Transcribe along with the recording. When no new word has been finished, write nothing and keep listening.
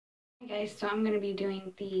Guys, so I'm going to be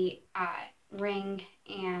doing the ring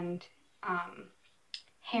and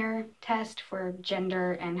hair test for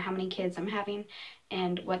gender and how many kids I'm having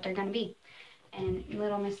and what they're going to be. And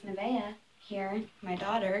little Miss Nevaeh here, my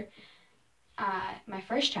daughter, my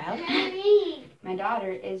first child, my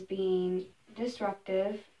daughter is being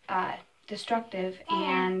destructive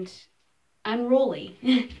and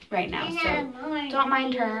unruly right now, so don't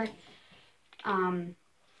mind her.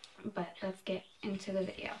 But let's get into the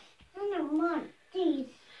video.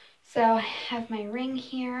 So I have my ring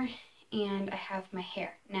here and I have my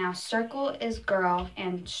hair. Now circle is girl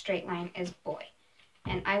and straight line is boy.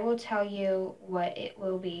 And I will tell you what it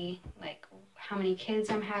will be, like how many kids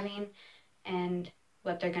I'm having and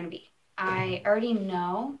what they're going to be. I already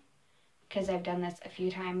know because I've done this a few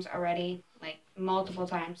times already, like multiple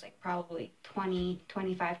times, like probably 20,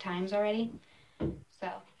 25 times already. So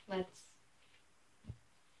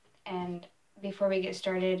and before we get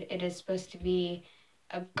started, it is supposed to be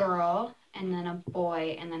a girl and then a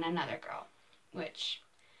boy and then another girl, which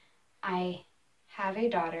I have a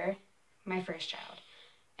daughter, my first child,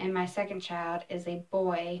 and my second child is a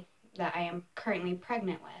boy that I am currently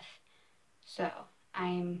pregnant with. So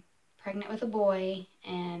I'm pregnant with a boy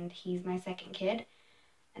and he's my second kid,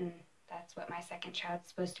 and that's what my second child's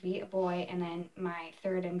supposed to be, a boy, and then my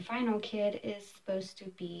third and final kid is supposed to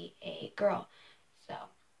be a girl. So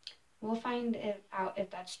we'll find out if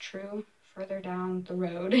that's true further down the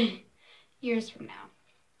road, years from now.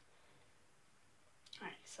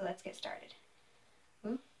 Alright, so let's get started.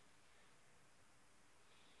 Ooh.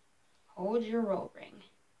 Hold your roll ring.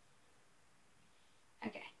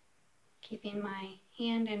 Okay, keeping my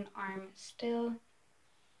hand and arm still.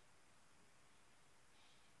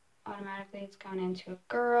 Automatically it's going into a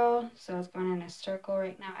girl, so it's going in a circle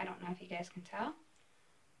right now. I don't know if you guys can tell.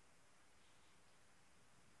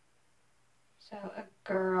 So a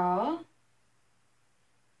girl.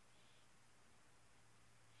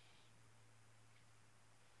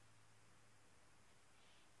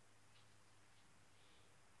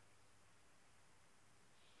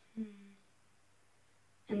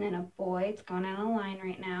 And then a boy. It's going in a line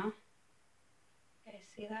right now. You guys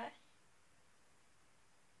see that?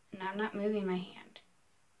 And I'm not moving my hand.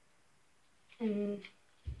 And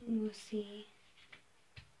we'll see.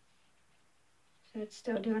 So it's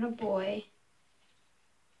still doing a boy.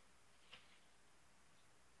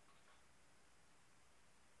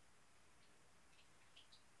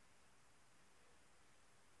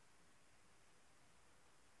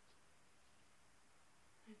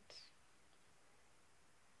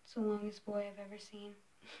 It's the longest boy I've ever seen.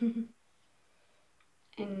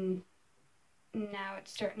 And now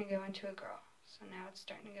it's starting to go into a girl. So now it's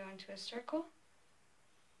starting to go into a circle.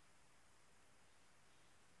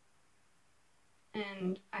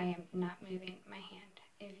 And I am not moving my hand,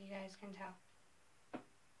 if you guys can tell.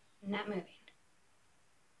 Not moving.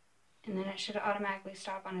 And then it should automatically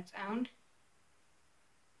stop on its own.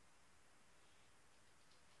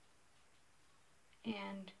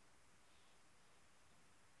 And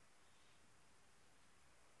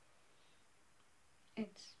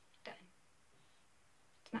it's done.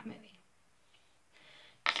 It's not moving.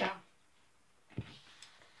 So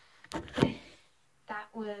that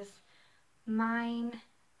was mine.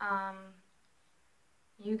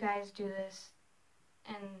 You guys do this,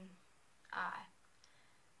 and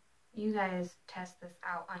you guys test this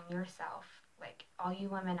out on yourself, like all you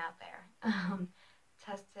women out there.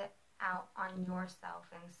 Test it out on yourself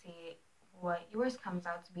and see what yours comes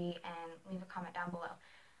out to be, and leave a comment down below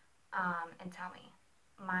and tell me.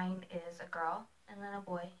 Mine is a girl, and then a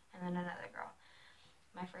boy, and then another girl.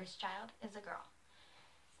 My first child is a girl.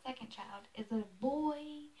 Second child is a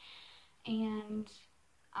boy, and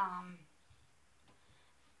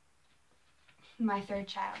my third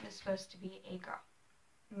child is supposed to be a girl.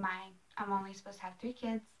 I'm only supposed to have 3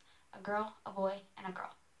 kids, a girl, a boy, and a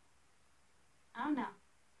girl. I don't know.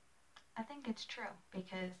 I think it's true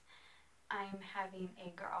because I'm having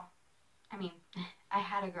a girl. I mean, I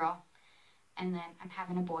had a girl, and then I'm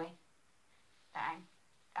having a boy that I'm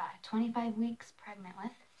 25 weeks pregnant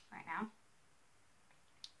with right now.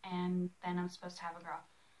 And then I'm supposed to have a girl.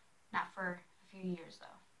 Not for a few years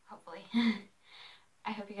though, hopefully.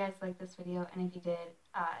 I hope you guys liked this video, and if you did,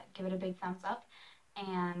 give it a big thumbs up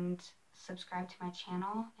and subscribe to my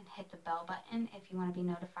channel and hit the bell button if you want to be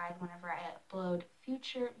notified whenever I upload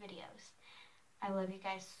future videos. I love you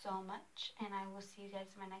guys so much, and I will see you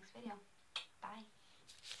guys in my next video. Bye.